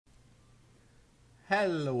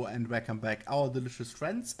Hello and welcome back, our delicious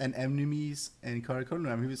friends and enemies in Coracono.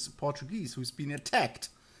 I'm here with Portuguese, who's been attacked.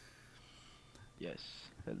 Yes,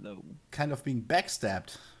 hello. Kind of being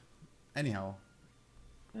backstabbed. Anyhow.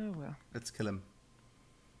 Oh well. Let's kill him.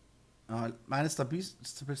 Minus the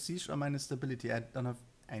prestige or minus stability. I don't have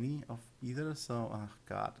any of either, so... Oh,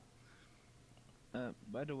 God.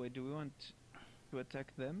 By the way, do we want to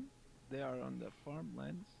attack them? They are on the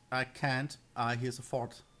farmlands. I can't. Here's a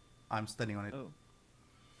fort. I'm standing on it. Oh.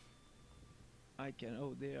 I can.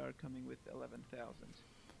 Oh, they are coming with 11,000.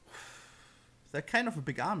 They're kind of a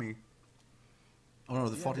big army. Oh no,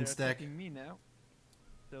 the 14 stack. They're attacking me now.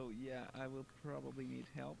 So yeah, I will probably need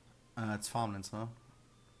help. It's farmlands, huh?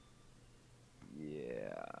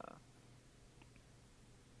 Yeah.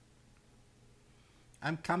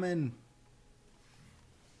 I'm coming.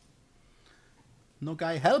 No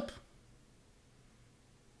guy, help!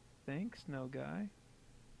 Thanks, no guy.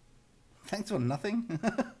 Thanks for nothing.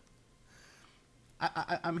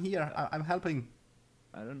 I'm here. I'm helping.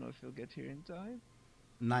 I don't know if you'll get here in time.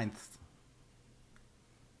 9th.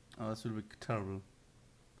 Oh, this will be terrible.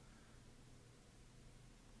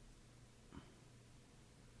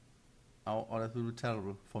 Oh, that will be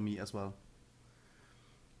terrible for me as well.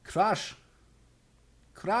 Crush!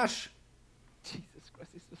 Crush! Jesus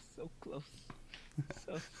Christ, this was so close.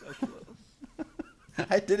 so close.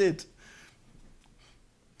 I did it!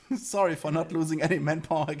 Sorry for not losing any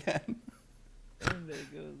manpower again. And there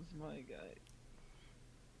goes my guy.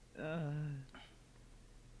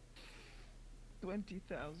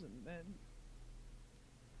 20,000 men.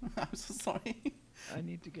 I'm so sorry. I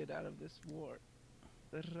need to get out of this war.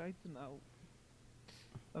 Right now.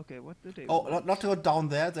 Okay, what do they want? Not to go down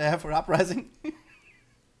there. They have an uprising.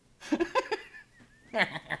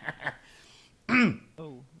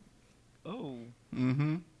 Oh.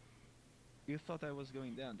 Mm-hmm. You thought I was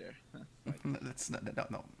going down there. Huh? Let's no.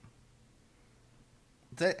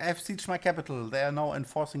 They have sieged my capital. They are now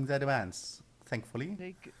enforcing their demands. Thankfully.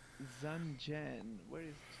 Take Zanjan. Where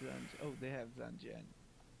is Zanjan? Oh, they have Zanjan.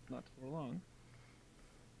 Not for long.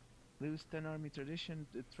 Lose 10 army tradition.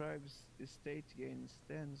 The tribe's estate gains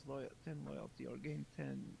 10 loyalty, or gain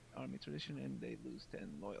 10 army tradition, and they lose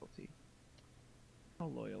 10 loyalty. How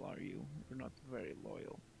loyal are you? You're not very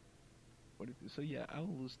loyal. So yeah,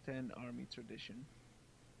 I'll lose 10 army tradition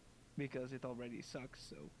because it already sucks.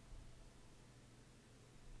 So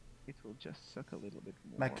it will just suck a little bit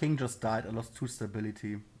more. My king just died. I lost 2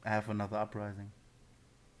 stability. I have another uprising.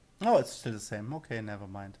 Oh, it's still the same. Okay, never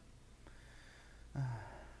mind.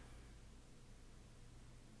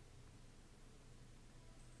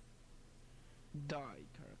 Die,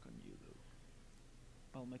 Karakonyulu.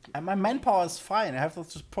 I'll make it. And my manpower is fine. I have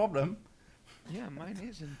this problem. Yeah, mine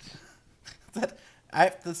isn't. That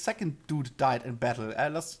the second dude died in battle. I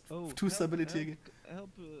lost 2 stability again. Help,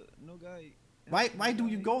 no guy. Why do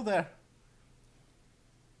you go there?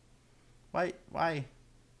 Why?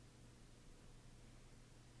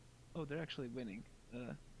 Oh, they're actually winning.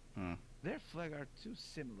 Their flag are too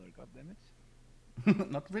similar,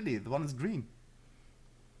 goddammit. Not really. The one is green.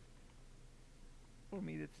 For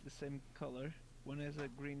me, it's the same color. One has a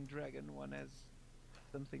green dragon, one has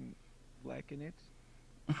something black in it.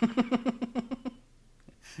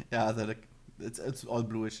 Yeah, it's all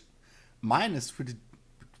bluish. Mine is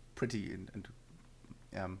pretty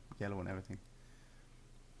and yellow and everything.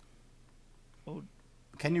 Oh,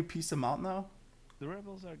 can you piece them out now? the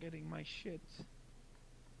rebels are getting my shit.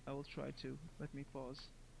 I will try to. Let me pause.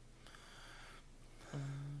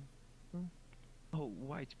 Oh,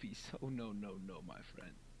 white piece. Oh no, my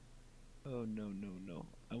friend. Oh no.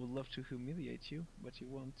 I would love to humiliate you, but you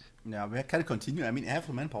won't. Yeah, we can continue. I mean, I have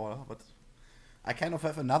the manpower, but I kind of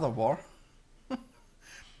have another war.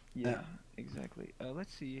 Yeah, exactly.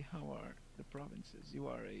 Let's see, how are the provinces? You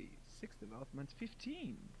are a 6th development,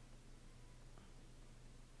 15.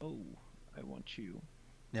 Oh, I want you.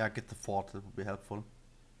 Yeah, get the fort. That would be helpful.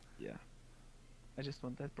 Yeah. I just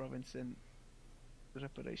want that province and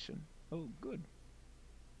reparation. Oh, good.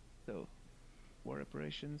 So, war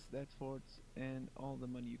reparations, that fort, and all the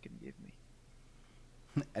money you can give me.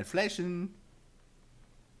 Inflation.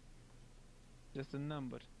 Just a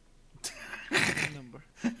number. Just a number.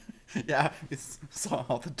 Yeah, it's saw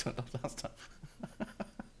how that turned out last time.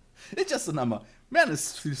 It's just a number. Man,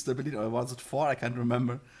 it's 3 stability, or was it 4? I can't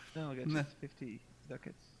remember. No, I got just 50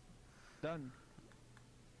 ducats. Done.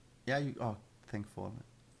 Yeah, you. Oh, thankful.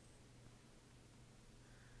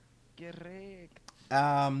 Correct.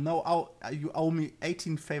 No, you owe me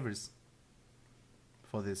 18 favors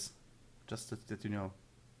for this. Just that you know.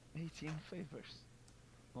 18 favors.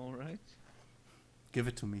 Alright. Give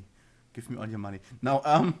it to me. Give me all your money. Now,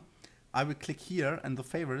 I will click here and the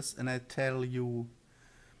favors, and I tell you.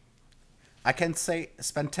 I can say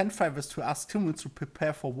spend 10 favors to ask Timurids to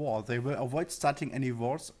prepare for war. They will avoid starting any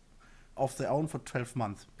wars of their own for 12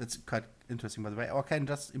 months. That's quite interesting, by the way. Or I can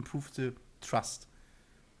just improve the trust.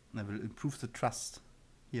 I will improve the trust.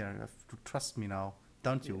 Here, you have to trust me now,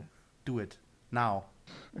 don't you? Yeah. Do it now.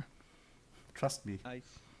 Trust me. I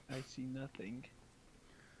see nothing.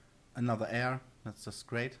 Another heir. That's just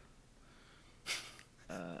great.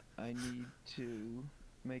 I need to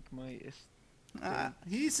make my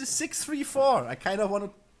He's a 634. I kind of want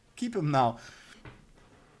to keep him now.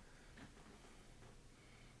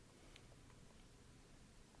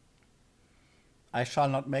 I shall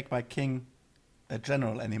not make my king a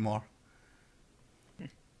general anymore.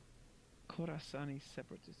 Khorassani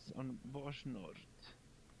separatists on Porch Nord.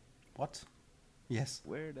 What? Yes.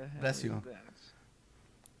 Where the hell Bless is you. that?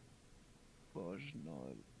 Porch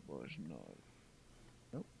Nord.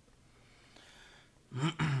 Nope.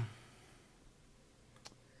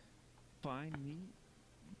 Find me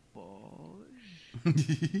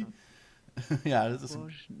Porch. Yeah, this is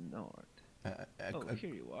Porch Nord. a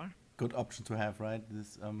Here you are. good option to have, right?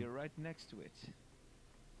 This You're right next to it.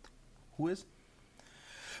 who is?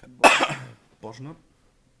 Boschner.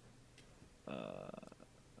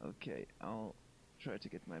 Okay, I'll try to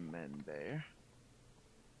get my men there.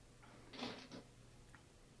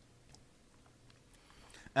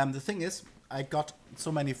 The thing is, I got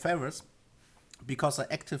so many favors because I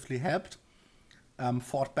actively helped,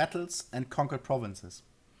 fought battles, and conquered provinces.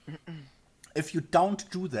 If you don't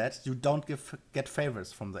do that, you don't get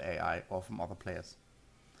favors from the AI or from other players.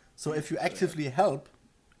 So if you actively help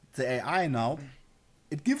the AI now,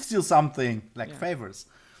 it gives you something like favors.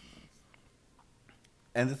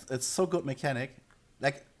 And it's so good mechanic.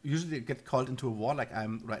 Like, usually you get called into a war like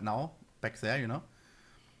I'm right now, back there, you know?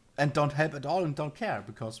 And don't help at all and don't care,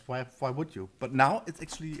 because why would you? But now it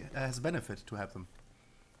actually has a benefit to help them.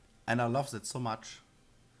 And I love that so much.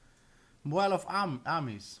 Morale of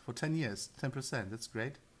armies for 10 years, 10%, that's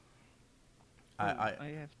great. I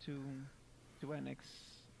have to annex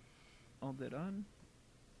Alderan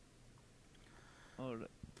or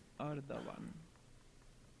Ardalan.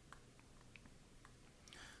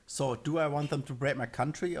 So, do I want them to break my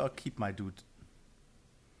country or keep my dude?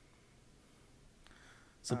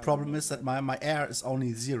 The problem is that my heir is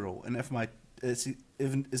only 0, and if my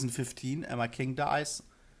isn't 15 and my king dies,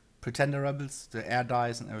 pretender rebels, the heir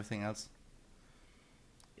dies and everything else.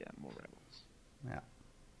 Yeah, more rebels. Yeah.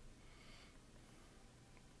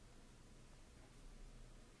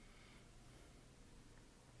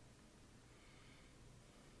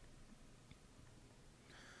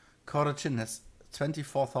 Korachin has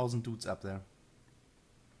 24,000 dudes up there.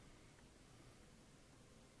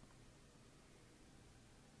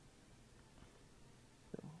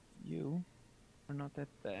 So you are not that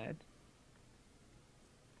bad.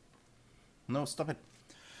 No, stop it.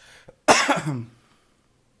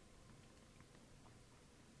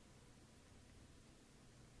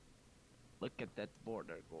 Look at that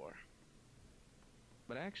border gore.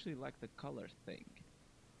 But I actually like the color thing.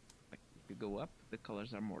 Like, if you go up, the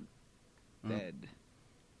colors are more dead.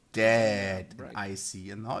 Dead Bright. and icy,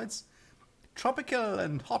 and now it's tropical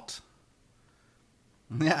and hot.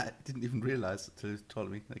 Yeah, I didn't even realize until you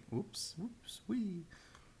told me. Like, whoops, wee.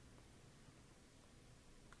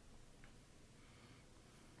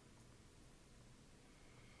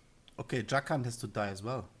 Okay, Jackhand has to die as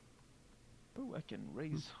well. Oh, I can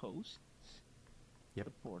raise hosts. Yep.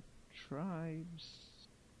 Support tribes.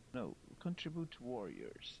 No, contribute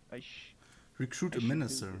warriors. Recruit I a should do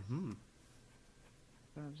minister. this.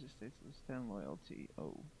 Tribes estates will stand loyalty.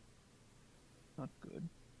 Oh, not good.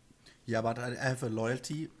 Yeah, but I have a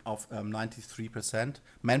loyalty of 93%.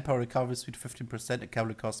 Manpower recovery speed 15%, and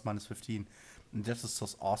cavalry cost -15. And that is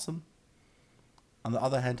just awesome. On the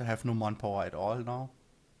other hand, I have no manpower at all now.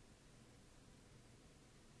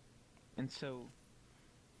 And so,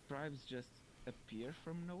 tribes just appear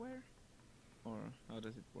from nowhere? Or how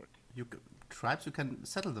does it work? Tribes, you can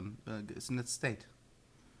settle them. It's in its state.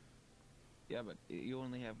 Yeah, but you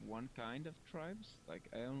only have one kind of tribes? Like,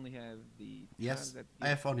 I only have the Yes, tribes that I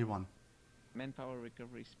have only one. manpower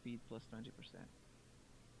recovery speed plus 20%.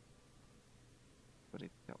 But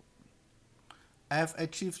it tells me. I have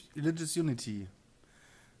achieved religious unity.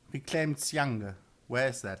 Reclaimed Xiange. Where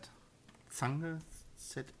is that? Zange?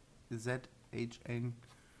 Z-H-N...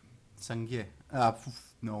 Zangye.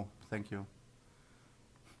 No, thank you.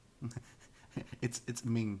 It's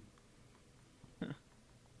Ming.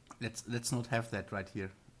 Let's not have that right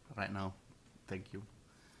here, right now. Thank you.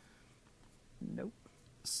 Nope.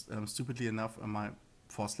 Stupidly enough, my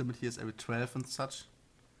force limit here is every 12 and such.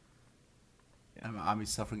 And my army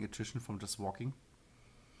suffering attrition from just walking.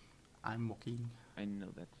 I'm walking I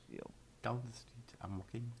know that feel. down the street. I'm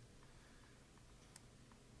walking.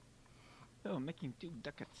 Oh, making 2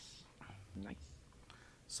 ducats. Nice.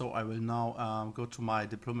 So I will now go to my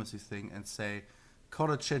diplomacy thing and say,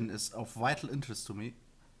 Korachin is of vital interest to me.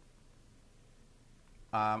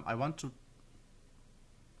 I want to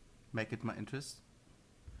make it my interest.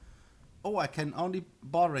 Oh, I can only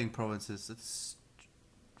bordering provinces. It's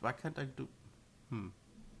why can't I do?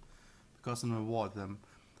 Because I'm a war with them.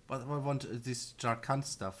 But I want this Jarkand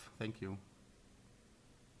stuff. Thank you.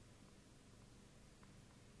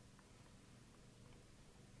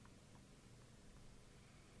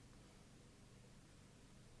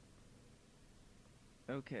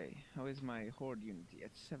 Okay, how is my horde unity?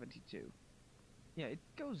 At 72. Yeah, it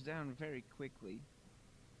goes down very quickly.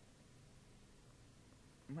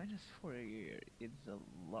 -4 a year is a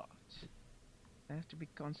lot. I have to be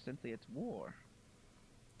constantly at war.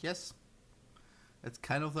 Yes. That's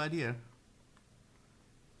kind of the idea.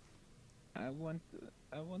 I want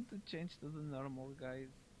to change to the normal, guys.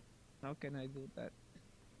 How can I do that?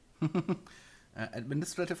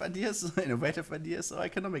 Administrative ideas, innovative ideas, or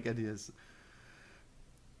economic ideas.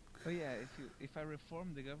 Oh yeah, if I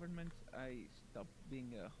reform the government, I stop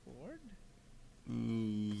being a horde?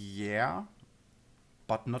 Yeah.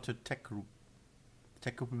 But not a tech group.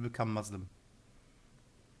 Tech group will become Muslim.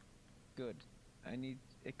 Good. I need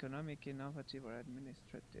economic, innovative, or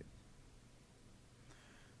administrative.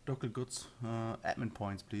 Local goods, admin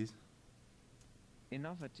points, please.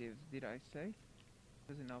 Innovative, did I say? It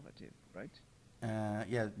was innovative, right?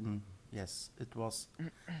 Yeah, yes, it was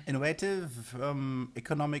innovative,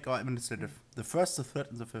 economic, or administrative. The first, the third,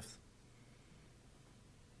 and the fifth.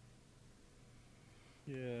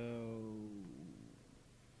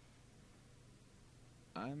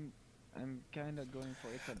 I'm kind of going for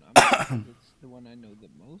economic because it's the one I know the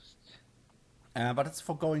most. But it's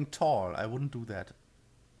for going tall. I wouldn't do that.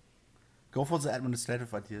 Go for the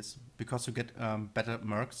administrative ideas because you get better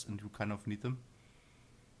mercs and you kind of need them.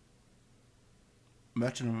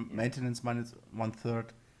 Merchant maintenance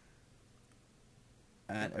 -1/3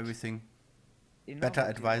 and everything. Better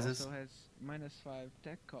advisors. Also has -5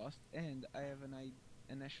 tech cost, and I have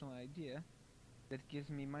a national idea that gives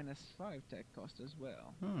me -5 tech cost as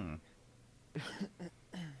well.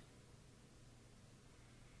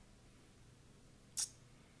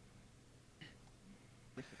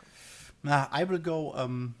 Difficult. I will go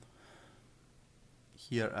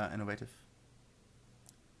here innovative.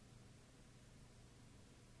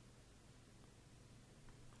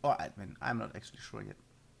 Or admin. I'm not actually sure yet.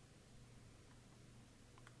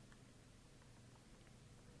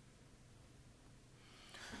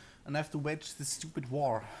 And I have to wage this stupid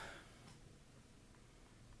war.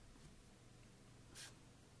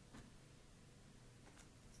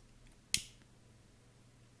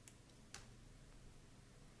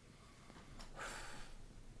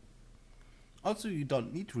 Also, you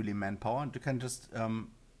don't need really manpower, and you can just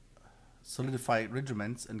solidify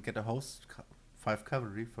regiments and get a host 5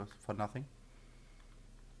 cavalry for nothing.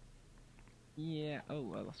 Yeah.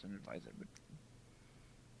 Oh, I lost an advisor, but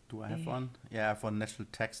do I have one? Yeah, I have one national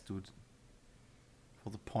tax dude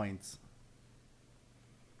for the points.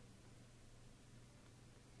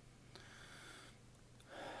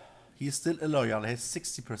 He is still illoyal. He has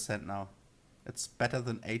 60% now. It's better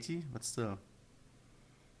than 80, but still.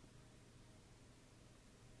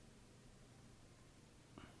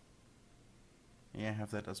 Yeah, I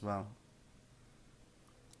have that as well.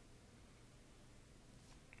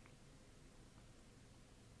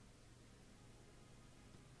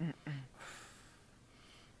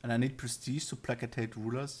 And I need prestige to placate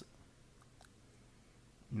rulers.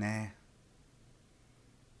 Nah.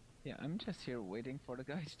 yeah, I'm just here waiting for the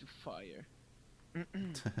guys to fire.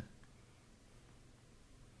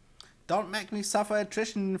 Don't make me suffer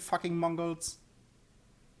attrition, fucking Mongols.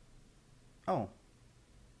 Oh.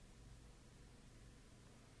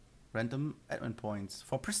 Random admin points.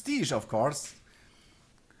 For prestige, of course.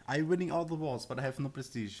 I'm winning all the wars, but I have no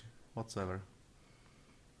prestige whatsoever.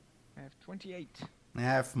 I have 28. I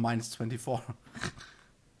have -24.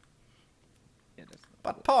 Yeah, that's not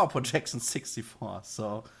But good. power projection 64,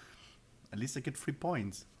 so at least I get 3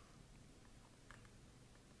 points.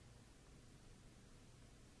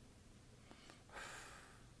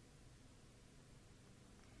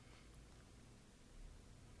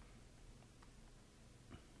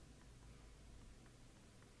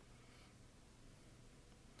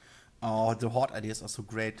 Oh, the horde ideas are so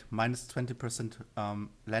great. -20%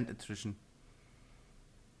 land attrition.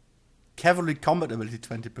 Cavalry combat ability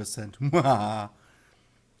 20%.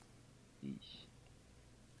 Eesh.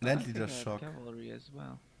 I Land think leader I have shock. cavalry as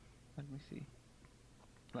well. Let me see.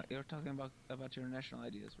 Like you're talking about your national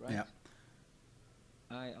ideas, right? Yeah.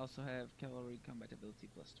 I also have cavalry combatability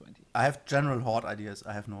plus 20. I have general horde ideas.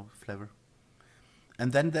 I have no flavor.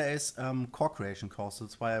 And then there is core creation course.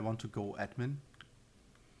 That's why I want to go admin.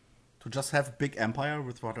 To just have big empire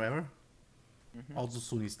with whatever. All the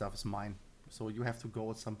Sunni stuff is mine. So you have to go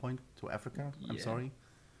at some point to Africa. I'm Yeah. sorry.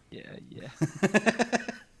 Yeah.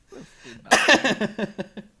 We'll see about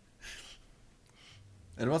that.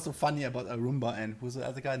 It was so funny about Arumba and who's the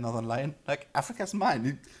other guy, Northern Lion. Like, Africa's mine.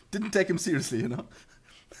 You didn't take him seriously, you know?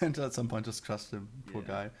 And at some point just crushed him. Poor Yeah.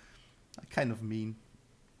 guy. Kind of mean.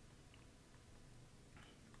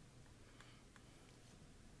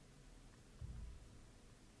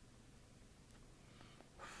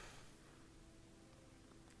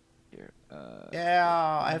 Here.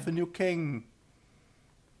 Yeah, I have a new king.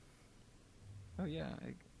 Oh yeah,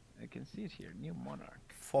 I can see it here. New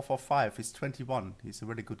monarch. 445. He's 21. He's a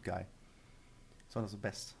really good guy. He's one of the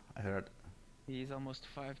best, I heard. He's almost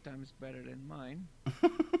 5 times better than mine,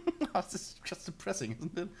 This is just depressing,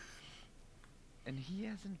 isn't it? and he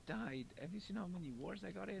hasn't died. Have you seen how many wars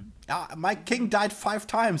I got in? My king died 5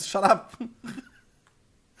 times. Shut up.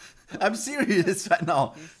 I'm serious right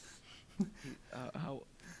now. How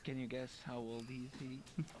can you guess how old is he?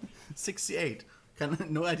 68.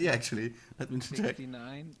 No idea, actually. Let me check.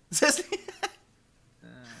 69. Seriously?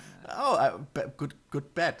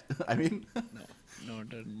 Good bet. I mean, No,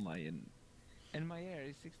 Northern Lion. And my heir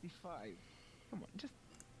is 65. Come on, just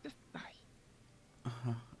die.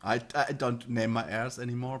 I don't name my heirs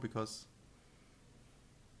anymore because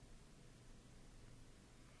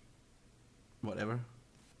whatever.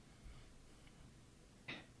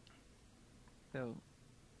 So,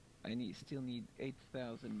 I still need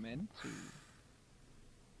 8,000 men to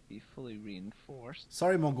be fully reinforced.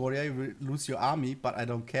 Sorry, Mongolia, you will lose your army, but I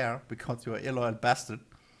don't care because you're a illoyal bastard.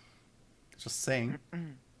 Just saying.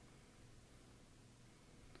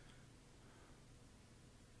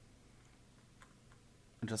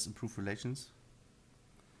 And just improve relations.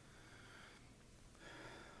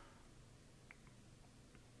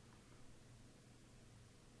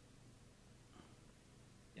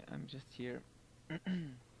 Yeah, I'm just here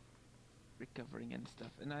recovering and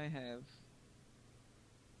stuff, and I have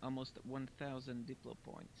almost 1,000 diplo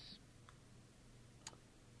points.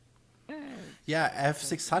 Yeah, I have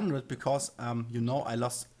 600 because, you know, I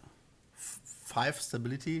lost 5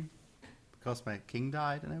 stability because my king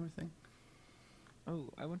died and everything. Oh,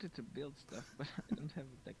 I wanted to build stuff, but I don't have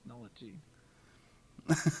the technology.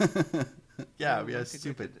 Yeah, I we are integrated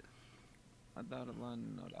stupid.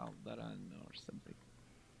 Adarlan or Aldaran or something.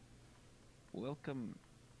 Welcome.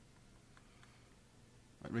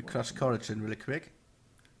 Let me crush courage in really quick.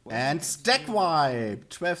 Welcome And to stack Zero. wipe!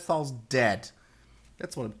 12,000 dead.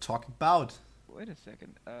 That's what I'm talking about. Wait a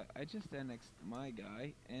second. I just annexed my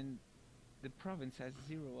guy, and the province has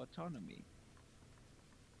 0 autonomy.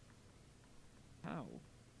 How?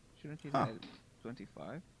 Shouldn't it Huh. have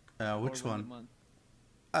 25? Which Or one? a month?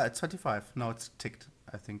 It's 25. No, it's ticked,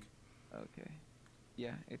 I think. Okay.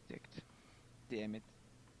 Yeah, it ticked. Damn it.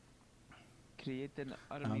 Create an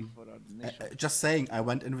army for our nation. Just saying, I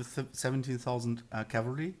went in with 17,000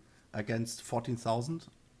 cavalry against 14,000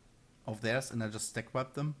 of theirs, and I just stack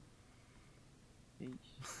wiped them.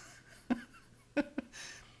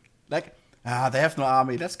 Like, they have no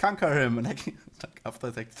army, let's conquer him. And like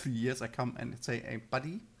after like 3 years, I come and say, hey,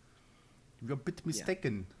 buddy, you're a bit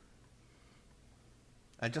mistaken.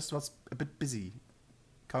 I just was a bit busy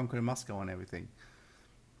conquering Moscow and everything.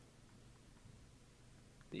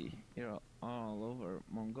 See, here all over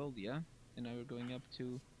Mongolia, and now we're going up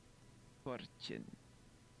to Porch.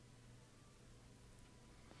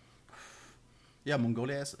 Yeah,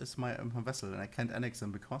 Mongolia is my vessel, and I can't annex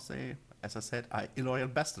them because they, as I said, are illoyal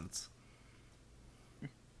bastards.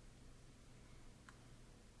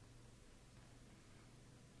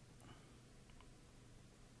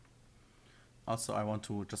 Also, I want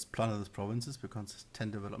to just plunder these provinces because it's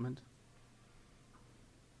 10 development.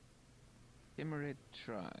 Timurid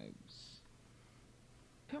tribes.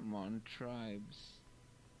 Come on, tribes.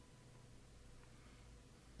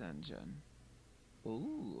 Dungeon.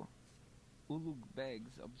 Ooh. Ulug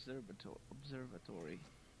Beg's observatory.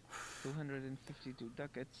 252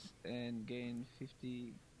 ducats and gain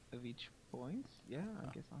 50 of each point. Yeah,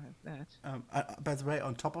 I guess I'll have that. By the way,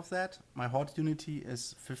 on top of that, my horde unity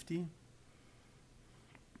is 50.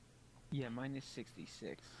 Yeah, mine is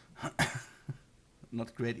 66.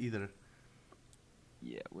 Not great either,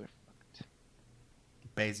 Yeah, we're fucked.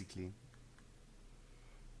 basically.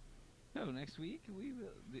 So next week we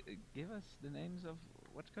will give us the names of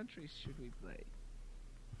what countries should we play.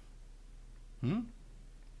 Hmm?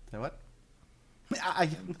 Say what?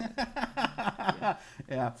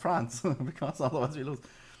 Yeah, France, because otherwise we lose.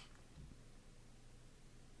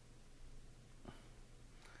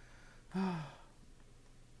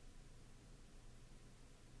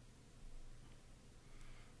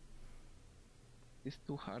 It's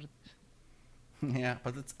too hard. Yeah,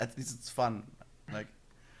 but it's at least it's fun. Like,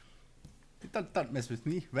 don't mess with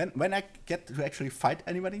me. When I get to actually fight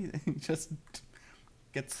anybody, just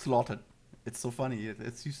get slaughtered. It's so funny.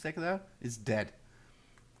 It's you stack there, it's dead.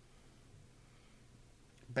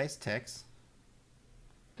 Base tax.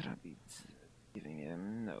 Rabbits. Giving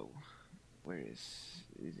them no. Where is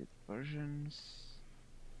it Persians?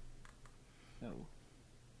 No.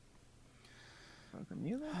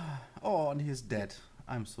 Falcon Oh, and he's dead.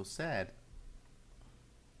 I'm so sad.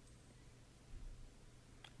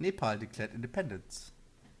 Nepal declared independence.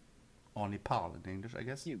 Or Nepal in English, I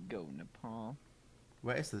guess. You go, Nepal.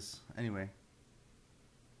 Where is this, anyway?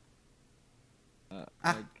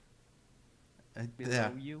 Like below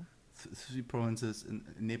there. you. 3 provinces in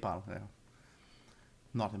Nepal. Yeah.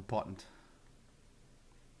 Not important.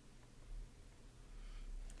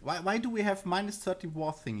 Why do we have -30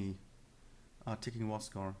 war thingy? Ticking war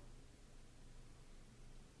score.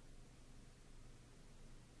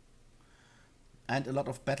 And a lot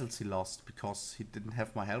of battles he lost because he didn't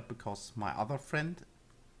have my help because my other friend,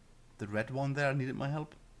 the red one there, needed my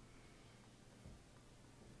help.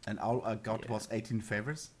 And all I got was 18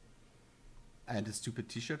 favors. And a stupid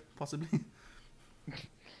t-shirt, possibly.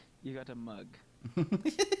 You got a mug. You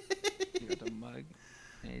got a mug.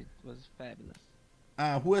 And it was fabulous.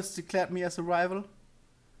 Who has declared me as a rival?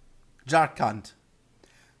 Jharkhand.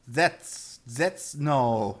 That's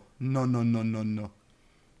no.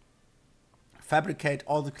 Fabricate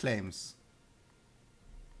all the claims.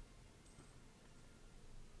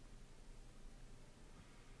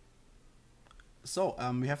 So,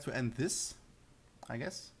 we have to end this, I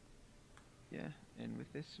guess. Yeah, and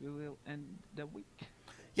with this we will end the week.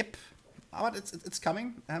 Yep. But it's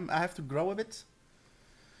coming. I have to grow a bit.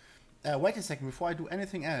 Wait a second before I do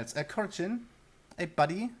anything else. Corrigin, hey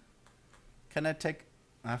buddy, can I take?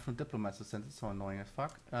 I have no diplomats to send. It's so annoying as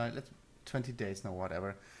fuck. Let's 20 days now,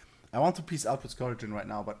 whatever. I want to peace out with Corrigin right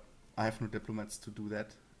now, but I have no diplomats to do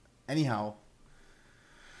that. Anyhow,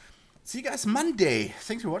 see you guys Monday.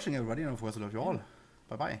 Thanks for watching, everybody, and of course I love you all.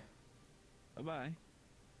 Bye bye. Bye bye.